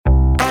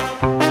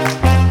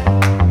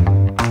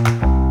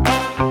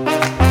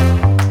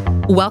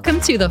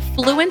Welcome to the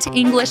Fluent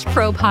English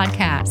Pro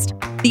Podcast,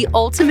 the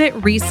ultimate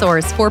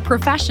resource for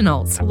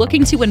professionals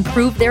looking to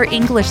improve their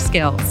English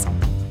skills.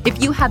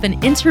 If you have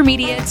an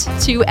intermediate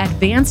to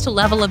advanced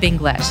level of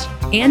English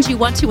and you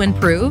want to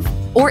improve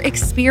or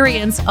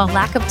experience a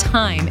lack of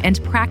time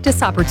and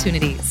practice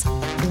opportunities,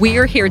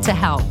 we're here to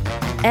help.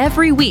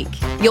 Every week,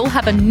 you'll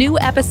have a new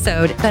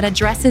episode that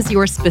addresses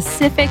your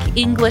specific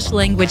English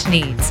language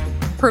needs,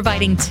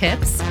 providing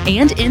tips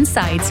and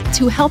insights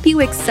to help you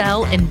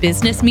excel in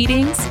business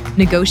meetings,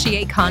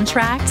 negotiate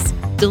contracts,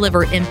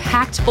 deliver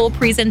impactful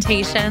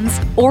presentations,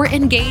 or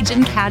engage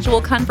in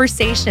casual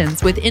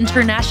conversations with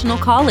international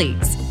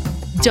colleagues.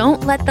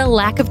 Don't let the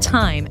lack of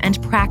time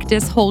and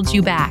practice hold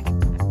you back.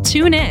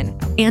 Tune in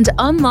and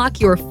unlock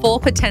your full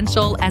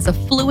potential as a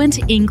fluent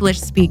English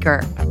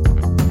speaker.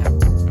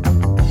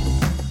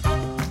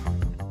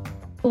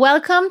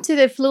 Welcome to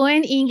the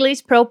Fluent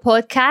English Pro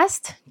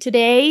Podcast.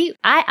 Today,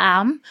 I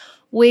am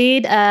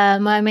with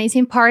my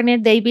amazing partner,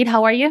 David.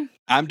 How are you?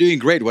 I'm doing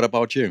great. What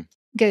about you?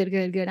 Good.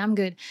 I'm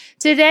good.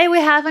 Today, we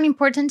have an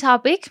important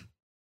topic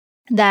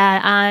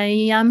that I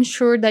am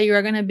sure that you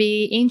are going to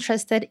be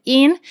interested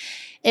in.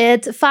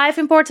 It's 5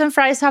 important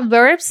phrasal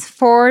verbs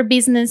for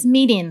business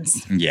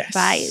meetings. Yes.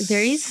 Right?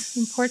 There is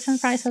important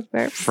phrasal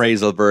verbs.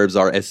 Phrasal verbs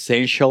are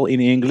essential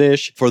in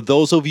English. For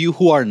those of you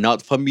who are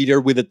not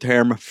familiar with the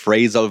term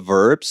phrasal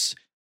verbs,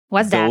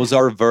 What's that? those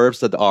are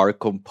verbs that are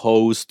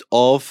composed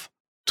of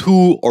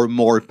 2 or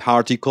more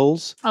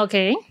particles.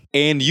 Okay.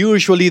 And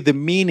usually the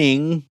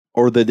meaning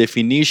or the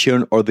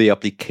definition or the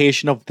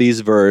application of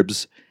these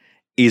verbs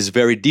is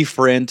very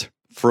different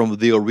from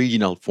the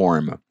original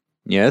form.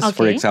 Yes, Okay.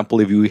 For example,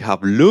 if we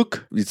have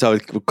look, it's a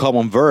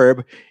common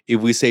verb.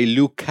 If we say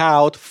look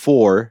out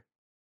for,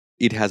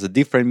 it has a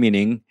different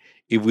meaning.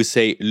 If we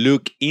say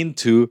look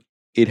into,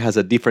 it has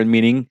a different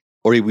meaning.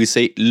 Or if we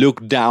say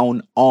look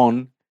down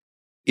on,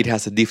 it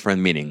has a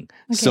different meaning.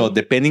 So Okay.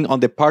 depending on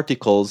the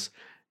particles,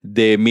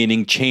 the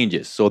meaning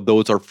changes. So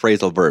those are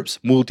phrasal verbs,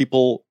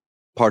 multiple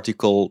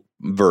particle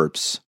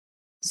verbs.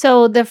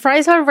 So the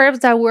phrasal verbs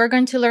that we're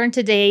going to learn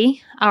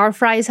today are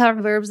phrasal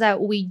verbs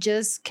that we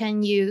just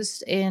can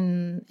use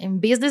in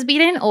business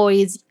meeting or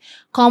is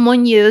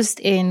common used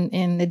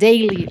in the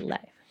daily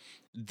life.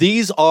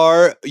 These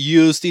are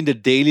used in the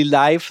daily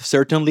life,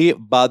 certainly,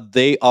 but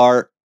they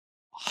are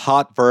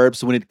hot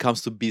verbs when it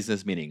comes to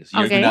business meetings.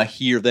 You're Okay. going to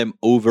hear them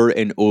over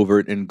and over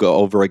and go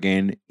over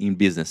again in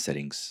business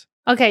settings.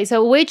 Okay,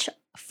 so which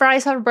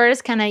phrasal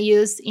verbs can I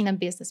use in a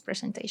business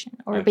presentation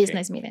or a Okay.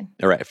 business meeting?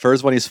 All right.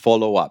 First one is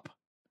follow up.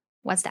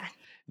 What's that?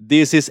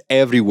 This is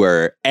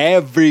everywhere.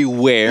 And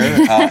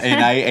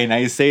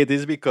I say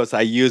this because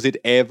I use it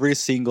every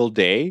single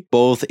day,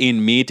 both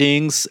in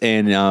meetings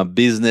and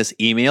business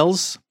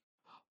emails.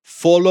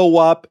 Follow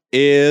up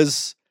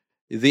is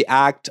the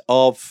act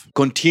of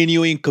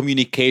continuing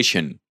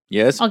communication.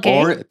 Yes, Okay.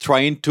 or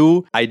trying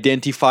to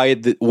identify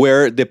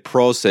where a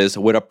process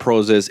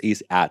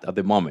is at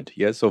the moment.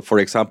 Yes, so for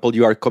example,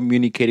 you are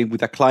communicating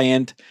with a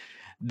client.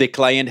 The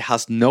client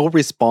has not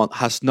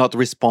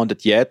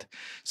responded yet.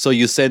 So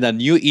you send a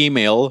new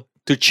email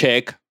to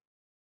check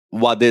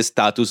what the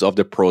status of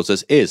the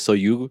process is. So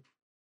you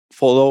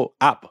follow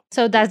up.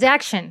 So that's the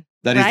action.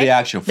 That is right? the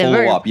action. The Follow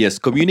verb. up. Yes.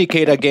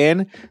 Communicate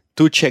again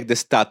to check the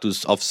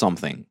status of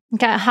something.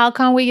 Okay, how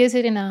can we use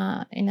it in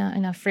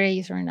a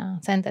phrase or in a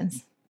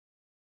sentence?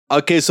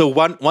 Okay, so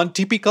one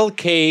typical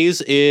case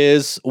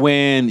is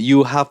when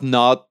you have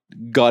not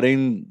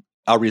gotten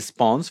a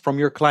response from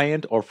your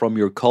client or from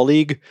your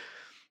colleague.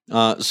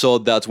 So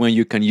that's when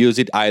you can use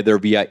it either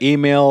via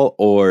email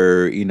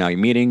or in a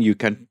meeting. You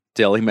can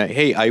tell him,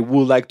 hey, I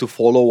would like to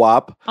follow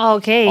up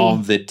Okay.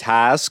 on the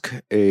task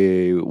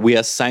we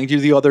assigned you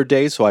the other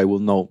day. So I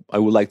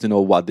would like to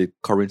know what the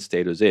current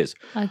status is.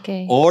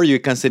 Okay. Or you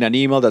can send an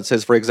email that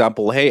says, for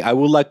example, hey, I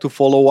would like to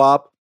follow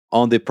up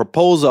on the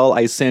proposal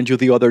I sent you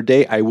the other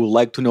day. I would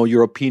like to know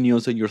your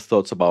opinions and your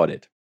thoughts about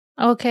it.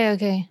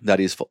 Okay. That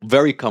is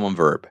very common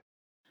verb.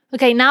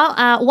 Okay,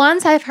 now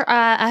once I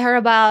heard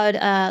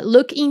about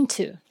look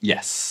into.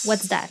 Yes.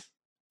 What's that?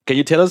 Can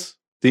you tell us?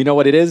 Do you know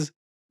what it is?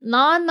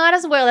 Not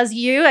as well as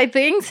you, I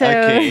think. So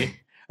Okay.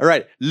 All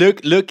right.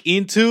 Look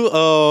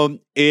into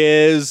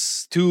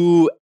is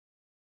to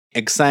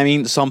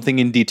examine something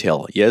in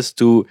detail. Yes,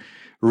 to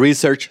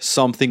research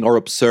something or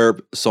observe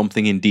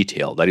something in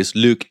detail. That is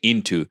look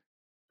into.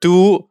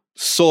 To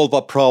solve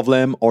a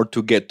problem or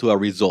to get to a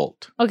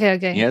result. Okay.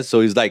 Yes, so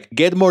it's like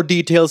get more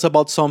details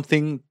about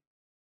something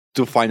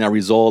to find a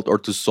result or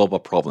to solve a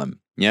problem.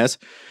 Yes.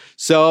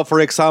 So, for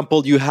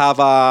example, you have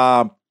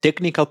a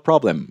technical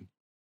problem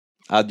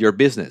at your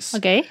business.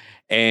 Okay.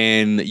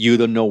 And you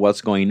don't know what's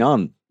going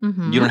on.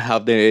 Mhm. You don't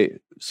have the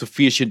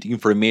sufficient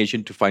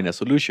information to find a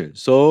solution.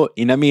 So,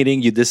 in a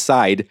meeting, you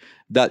decide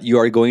that you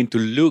are going to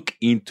look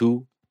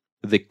into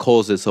the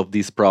causes of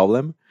this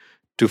problem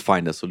to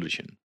find a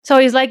solution. So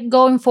it's like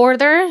going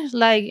further,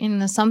 like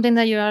in something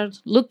that you are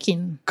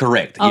looking.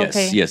 Correct.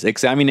 Okay. Yes.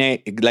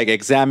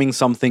 Examining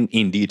something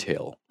in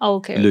detail.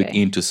 Okay. Look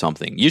into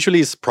something. Usually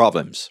it's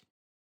problems.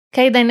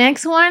 Okay, the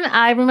next one,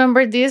 I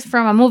remember this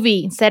from a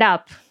movie, Set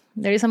Up.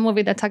 There is a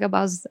movie that talk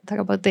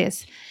about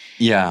this.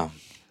 Yeah.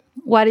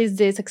 What is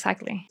this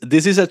exactly?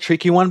 This is a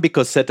tricky one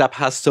because setup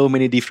has so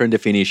many different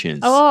definitions.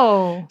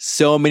 Oh.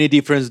 So many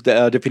different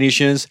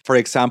definitions. For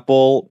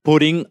example,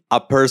 putting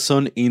a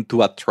person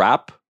into a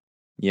trap.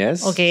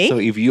 Yes. Okay. So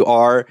if you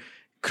are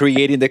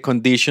creating the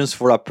conditions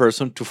for a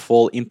person to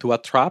fall into a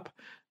trap,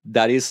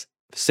 that is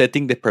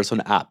setting the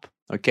person up.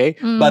 Okay.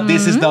 But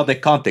this is not the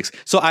context.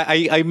 So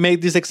I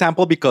made this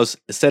example because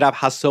setup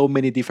has so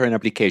many different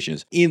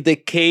applications. In the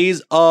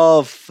case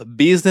of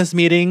business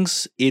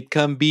meetings, it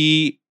can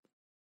be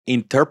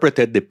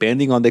interpreted,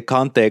 depending on the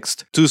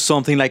context, to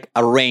something like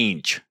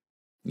arrange.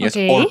 Yes.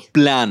 Okay. Or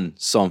plan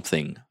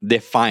something,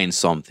 define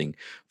something.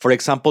 For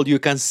example, you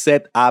can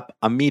set up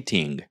a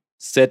meeting.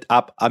 Set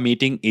up a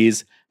meeting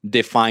is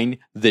define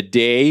the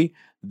day,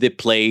 the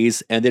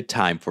place, and the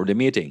time for the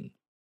meeting.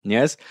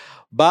 Yes.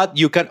 But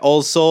you can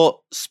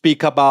also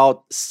speak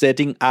about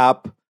setting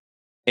up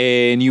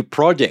a new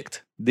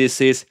project.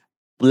 This is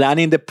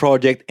planning the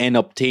project and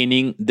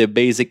obtaining the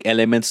basic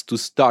elements to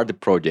start the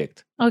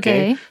project.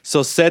 Okay.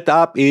 So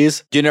setup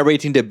is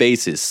generating the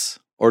basis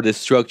or the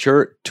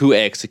structure to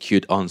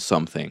execute on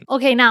something.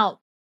 Okay, now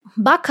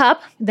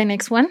backup, the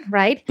next one,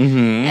 right?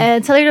 Mm-hmm.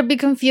 It's a little bit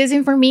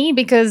confusing for me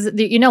because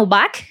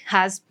back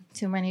has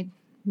too many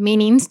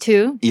meanings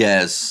too.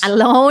 Yes.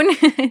 Alone.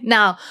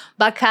 Now,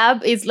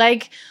 backup is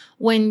like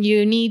when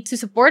you need to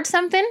support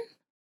something.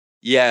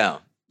 Yeah.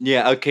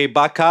 Okay.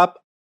 Backup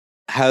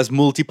has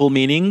multiple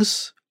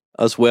meanings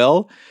as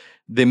well.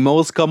 The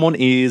most common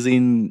is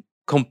in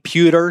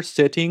computer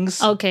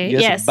settings. Okay.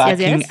 Yes.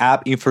 Backing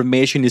up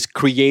information is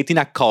creating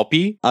a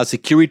copy, a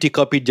security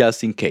copy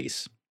just in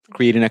case.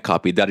 Creating a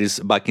copy that is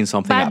backing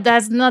something up. But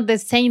that's not the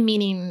same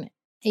meaning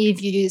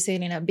if you use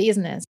it in a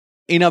business.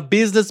 In a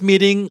business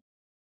meeting,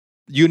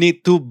 you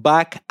need to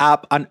back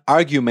up an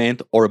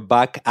argument or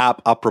back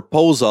up a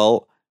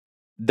proposal.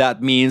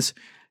 That means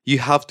you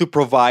have to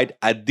provide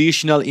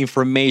additional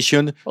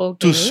information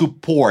to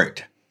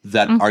support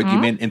that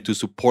argument and to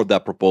support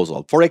that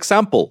proposal. For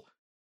example,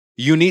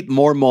 you need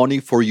more money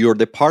for your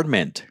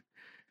department.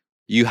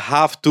 You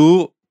have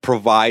to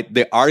provide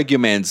the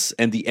arguments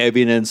and the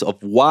evidence of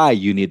why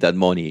you need that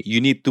money. You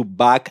need to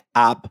back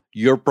up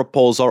your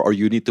proposal, or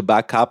you need to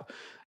back up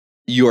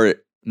your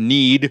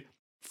need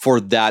for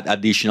that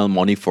additional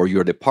money for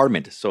your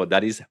department. So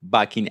that is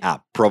backing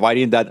up,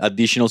 providing that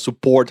additional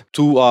support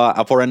to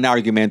for an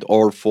argument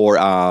or for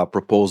a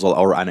proposal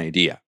or an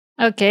idea.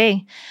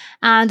 Okay.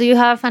 Do you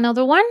have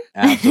another one?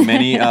 So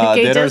many.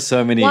 There are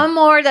so many. One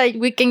more that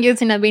we can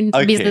use in a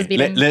business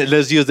meeting.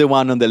 Let's use the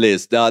one on the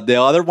list. The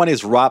other one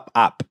is wrap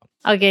up.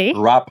 Okay.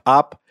 Wrap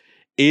up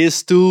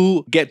is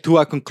to get to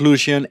a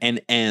conclusion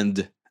and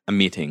end a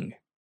meeting.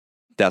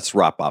 That's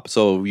wrap up.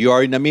 So you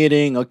are in a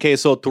meeting. Okay,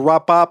 so to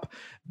wrap up,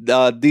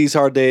 these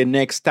are the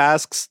next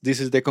tasks. This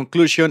is the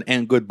conclusion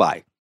and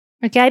goodbye.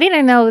 Okay, I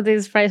didn't know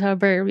this phrasal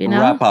verb,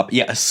 Wrap up.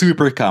 Yeah,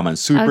 super common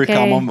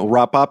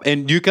wrap up.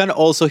 And you can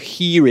also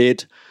hear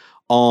it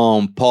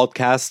on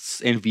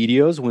podcasts and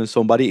videos when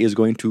somebody is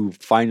going to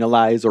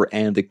finalize or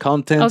end the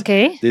content.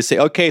 Okay. They say,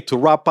 okay, to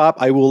wrap up,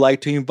 I would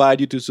like to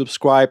invite you to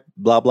subscribe,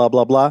 blah, blah,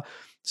 blah, blah.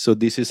 So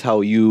this is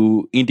how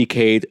you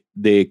indicate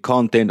the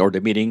content or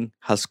the meeting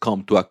has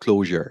come to a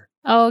closure.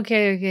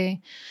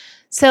 Okay.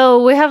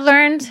 So we have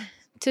learned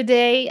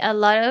today a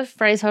lot of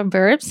phrasal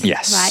verbs.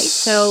 Yes. Right?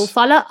 So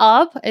follow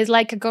up is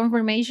like a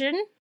confirmation.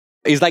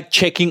 It's like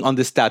checking on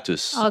the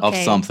status of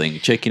something.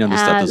 Checking on the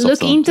status of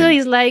something. Look into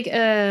is like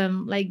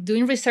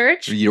doing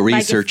research. You're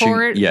researching.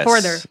 Like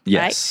further.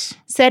 Yes.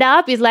 Right? Set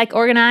up is like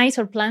organize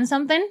or plan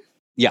something.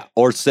 Yeah.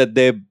 Or set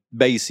the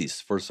basis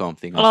for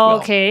something as well.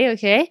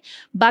 Okay.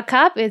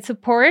 Backup is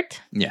support.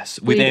 Yes.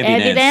 With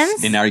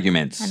evidence and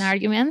arguments.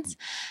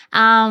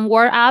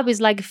 Wrap up is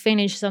like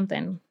finish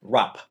something.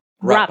 Wrap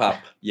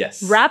up.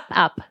 Yes. Wrap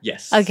up.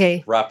 Yes.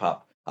 Okay. Wrap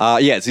up.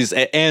 Yes, it's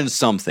end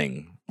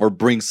something or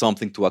bring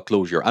something to a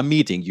closure. A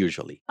meeting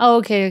usually.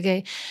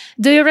 Okay.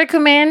 Do you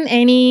recommend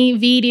any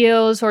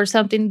videos or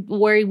something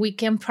where we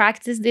can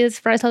practice these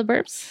phrasal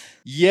verbs?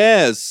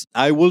 Yes,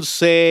 I will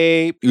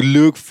say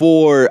look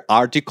for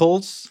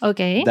articles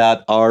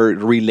that are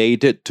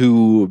related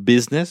to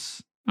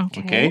business.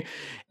 Okay.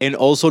 And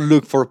also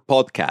look for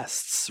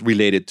podcasts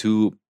related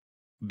to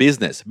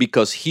business,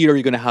 because here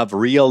you're going to have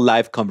real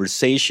life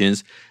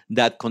conversations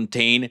that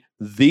contain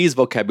this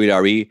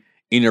vocabulary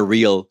in a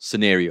real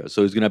scenario.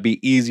 So it's going to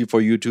be easy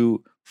for you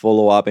to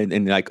follow up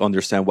and like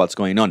understand what's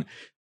going on.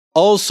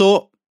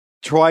 Also,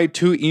 try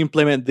to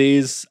implement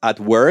this at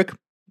work.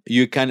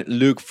 You can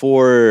look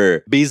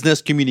for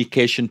business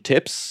communication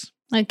tips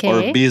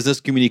or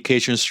business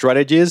communication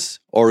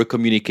strategies or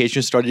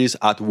communication strategies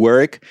at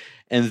work.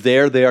 And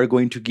there they are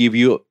going to give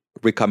you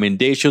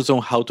recommendations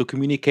on how to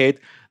communicate.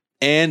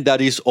 And that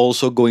is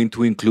also going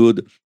to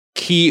include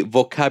key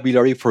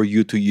vocabulary for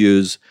you to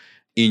use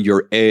in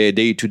your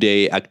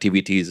day-to-day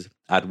activities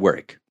at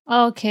work.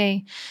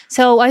 Okay.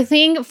 So I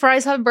think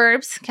phrasal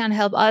verbs can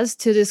help us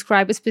to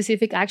describe a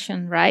specific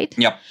action, right?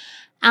 Yep.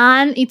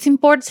 And it's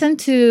important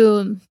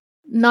to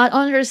not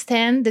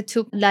understand the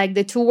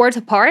two words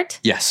apart.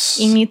 Yes.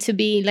 It needs to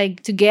be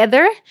like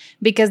together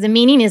because the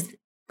meaning is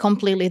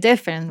completely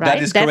different, right?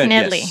 That is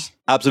Definitely. correct. Yes.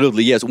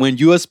 Absolutely. Yes. When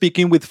you are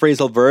speaking with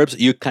phrasal verbs,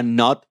 you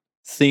cannot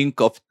think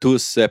of two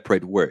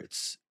separate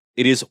words.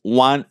 It is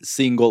one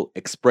single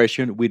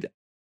expression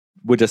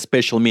with a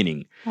special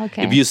meaning.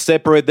 Okay. If you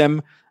separate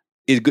them,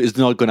 it's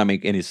not going to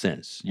make any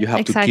sense. You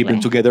have to keep them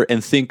together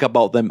and think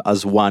about them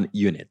as one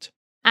unit.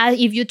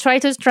 If you try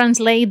to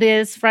translate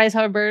these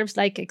phrasal verbs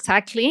like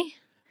exactly,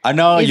 I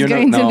know it's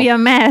going to be a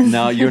mess.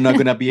 No, you're not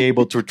going to be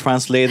able to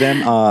translate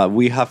them.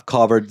 We have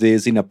covered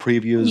this in a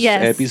previous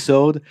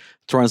episode.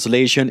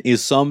 Translation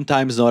is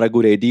sometimes not a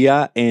good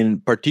idea,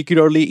 and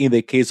particularly in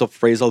the case of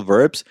phrasal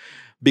verbs,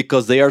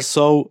 because they are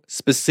so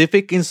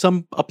specific in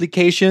some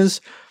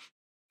applications.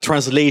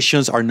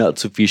 Translations are not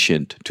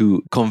sufficient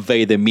to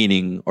convey the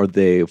meaning or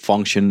the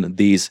function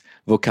this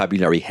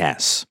vocabulary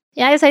has.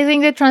 Yes, I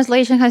think the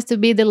translation has to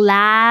be the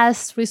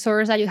last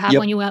resource that you have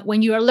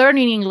when you are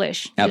learning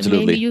English.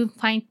 Absolutely. Maybe you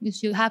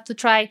have to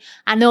try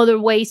another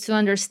ways to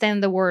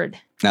understand the word.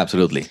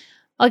 Absolutely.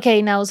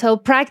 Okay, now so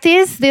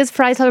practice these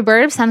phrasal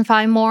verbs and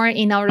find more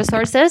in our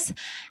resources.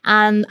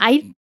 And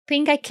I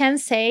think can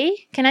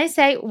I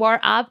say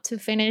wrap up to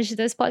finish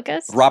this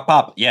podcast? Wrap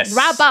up, yes.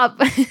 Wrap up.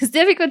 It's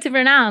difficult to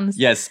pronounce.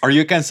 Yes, or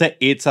you can say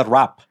it's a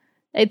wrap.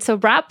 It's a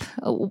wrap.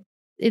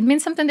 It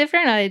means something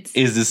different? Or it's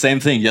the same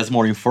thing, just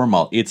more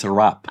informal. It's a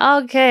wrap.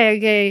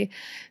 Okay.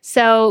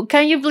 So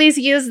can you please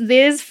use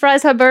this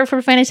phrasal verb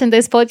for finishing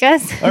this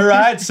podcast? All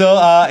right. So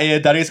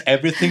that is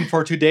everything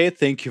for today.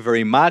 Thank you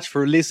very much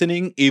for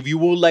listening. If you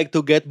would like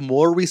to get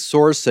more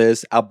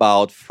resources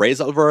about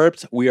phrasal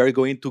verbs, we are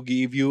going to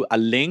give you a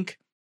link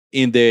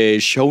in the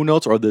show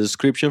notes or the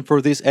description for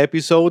this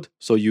episode.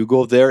 So you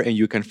go there and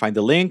you can find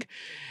the link.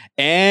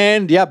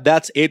 And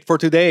that's it for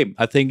today.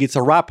 I think it's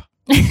a wrap.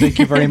 Thank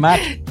you very much.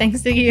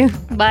 Thanks to you.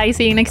 Bye.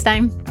 See you next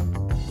time.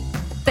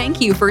 Thank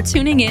you for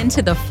tuning in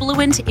to the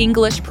Fluent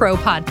English Pro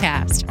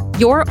podcast,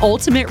 your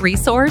ultimate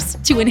resource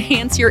to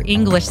enhance your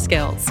English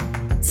skills.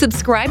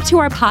 Subscribe to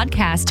our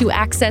podcast to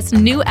access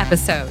new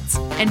episodes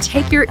and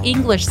take your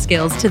English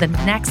skills to the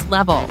next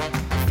level.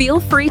 Feel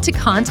free to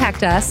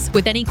contact us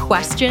with any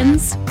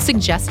questions,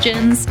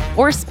 suggestions,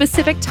 or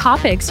specific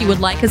topics you would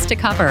like us to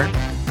cover.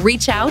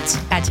 Reach out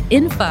at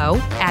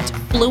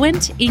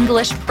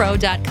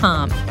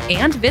info@fluentenglishpro.com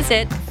and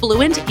visit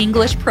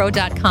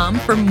fluentenglishpro.com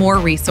for more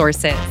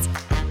resources.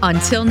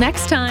 Until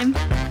next time.